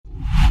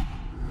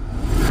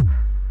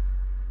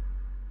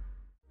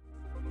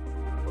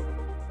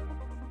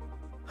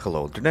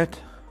Hello Internet.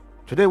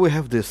 Today we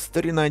have this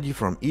 3090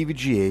 from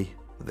EVGA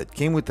that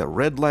came with a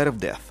red light of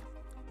death.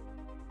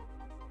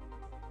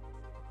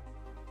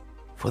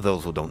 For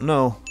those who don't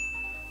know,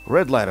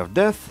 red light of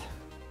death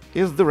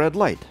is the red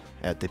light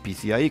at the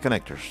PCIe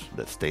connectors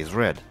that stays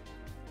red,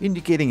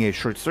 indicating a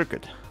short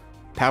circuit,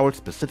 powered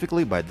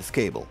specifically by this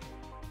cable.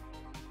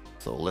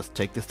 So let's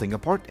take this thing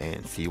apart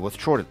and see what's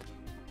shorted.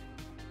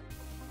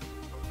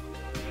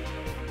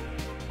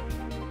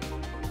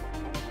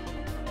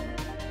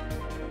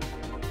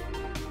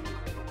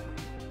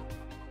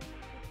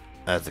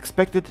 As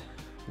expected,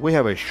 we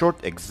have a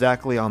short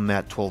exactly on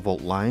that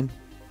 12-volt line.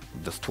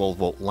 This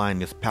 12-volt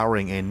line is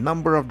powering a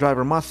number of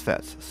driver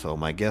MOSFETs, so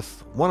my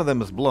guess one of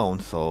them is blown,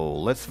 so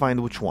let's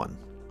find which one.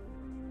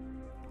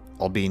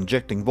 I'll be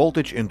injecting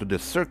voltage into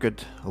this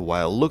circuit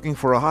while looking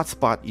for a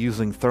hotspot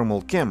using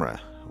thermal camera,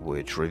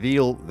 which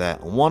reveal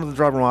that one of the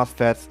driver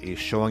MOSFETs is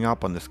showing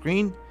up on the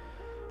screen,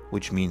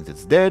 which means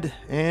it's dead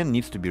and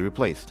needs to be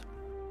replaced.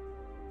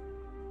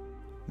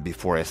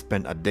 Before I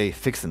spend a day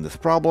fixing this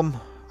problem,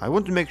 I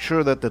want to make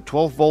sure that the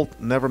 12-volt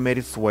never made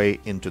its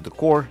way into the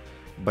core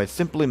by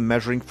simply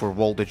measuring for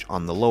voltage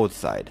on the load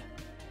side.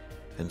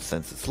 And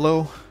since it's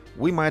low,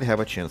 we might have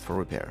a chance for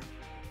repair.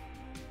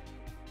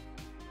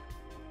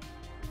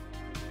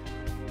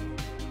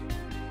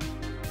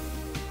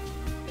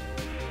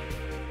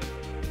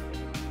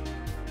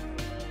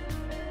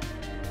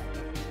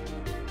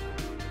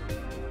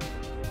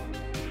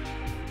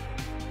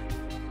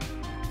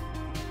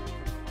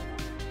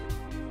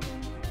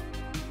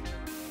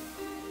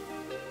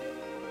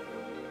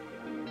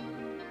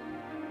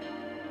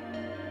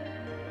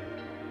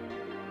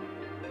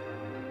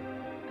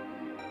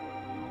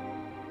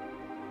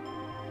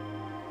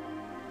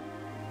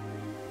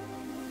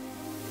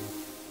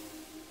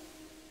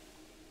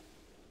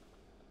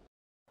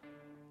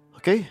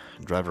 Okay,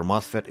 driver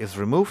MOSFET is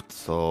removed,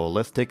 so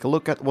let's take a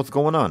look at what's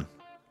going on.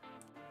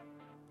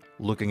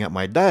 Looking at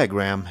my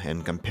diagram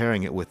and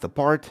comparing it with the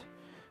part,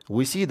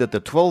 we see that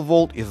the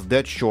 12-volt is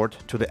dead short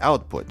to the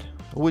output,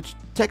 which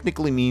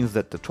technically means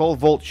that the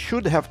 12-volt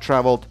should have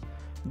traveled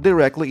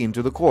directly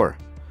into the core,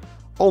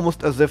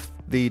 almost as if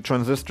the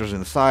transistors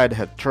inside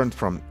had turned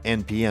from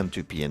NPN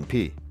to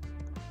PNP.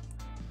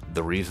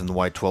 The reason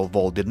why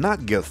 12-volt did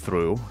not get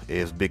through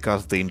is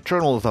because the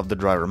internals of the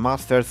driver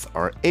MOSFETs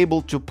are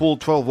able to pull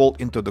 12-volt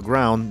into the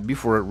ground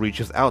before it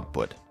reaches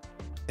output.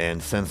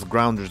 And since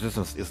ground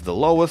resistance is the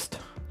lowest,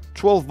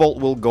 12-volt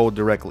will go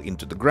directly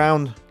into the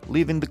ground,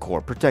 leaving the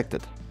core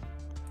protected.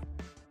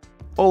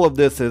 All of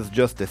this is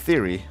just a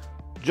theory,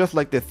 just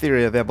like the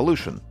theory of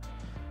evolution,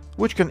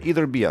 which can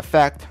either be a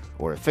fact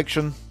or a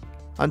fiction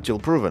until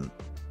proven.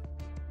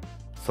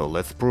 So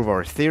let's prove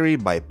our theory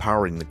by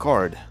powering the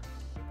card.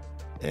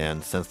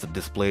 And since the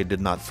display did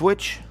not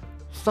switch,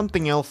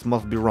 something else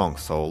must be wrong,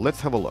 so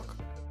let's have a look.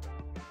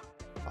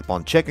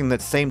 Upon checking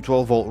that same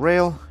 12-volt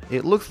rail,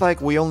 it looks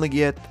like we only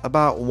get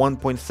about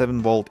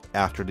 1.7 volt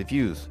after the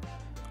fuse,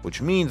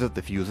 which means that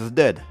the fuse is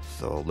dead,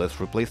 so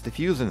let's replace the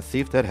fuse and see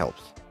if that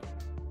helps.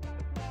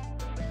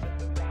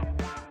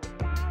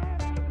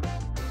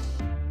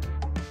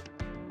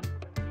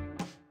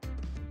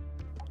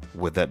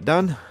 With that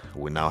done,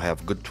 we now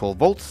have good 12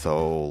 volts,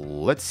 so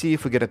let's see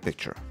if we get a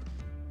picture.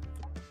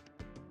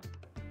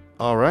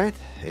 Alright,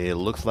 it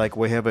looks like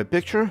we have a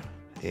picture,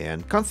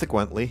 and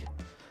consequently,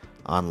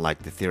 unlike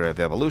the theory of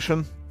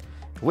evolution,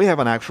 we have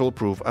an actual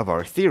proof of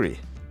our theory,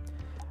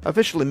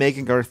 officially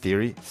making our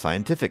theory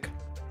scientific.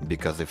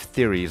 Because if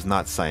theory is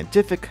not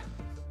scientific,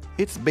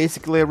 it's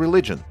basically a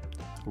religion,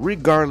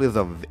 regardless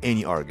of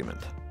any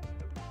argument.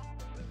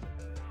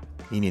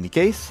 In any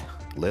case,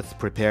 let's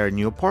prepare a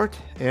new part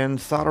and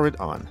solder it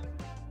on.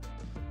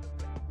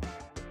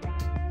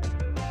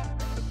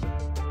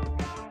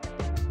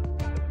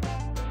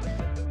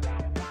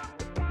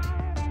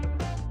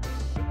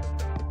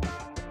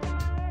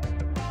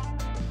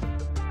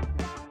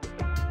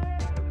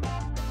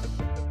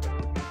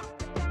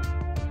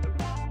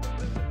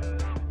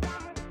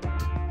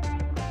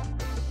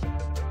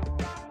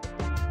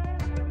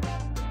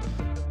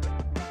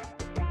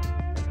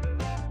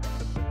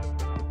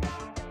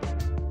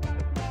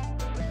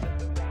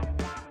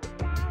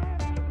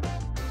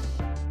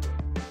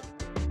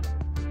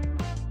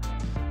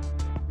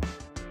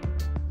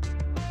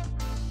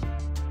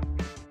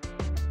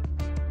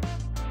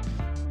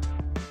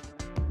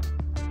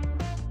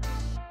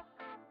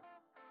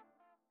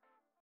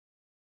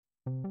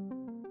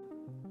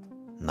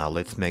 Now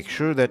let's make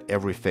sure that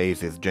every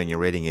phase is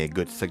generating a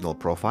good signal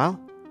profile,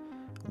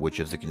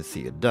 which as you can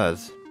see it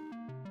does.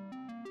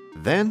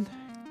 Then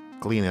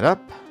clean it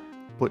up,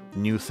 put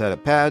new set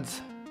of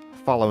pads,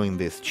 following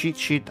this cheat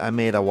sheet I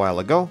made a while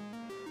ago,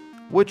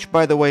 which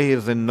by the way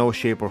is in no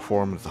shape or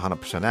form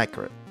 100%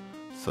 accurate,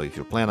 so if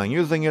you plan on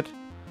using it,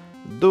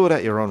 do it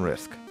at your own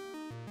risk.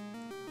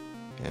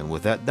 And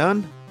with that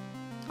done,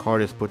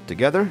 card is put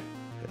together,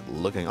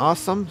 looking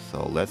awesome,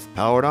 so let's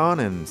power it on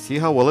and see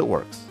how well it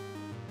works.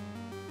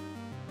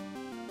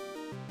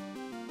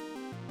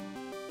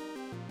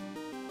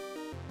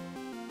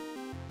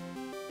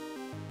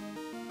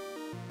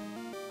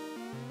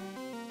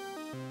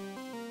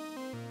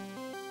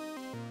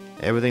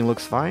 Everything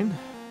looks fine.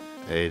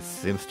 It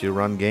seems to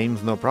run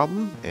games no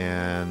problem,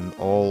 and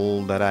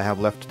all that I have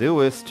left to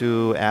do is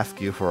to ask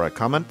you for a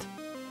comment,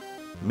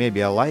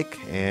 maybe a like,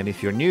 and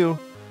if you're new,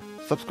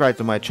 subscribe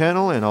to my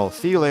channel, and I'll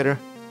see you later.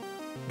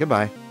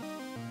 Goodbye.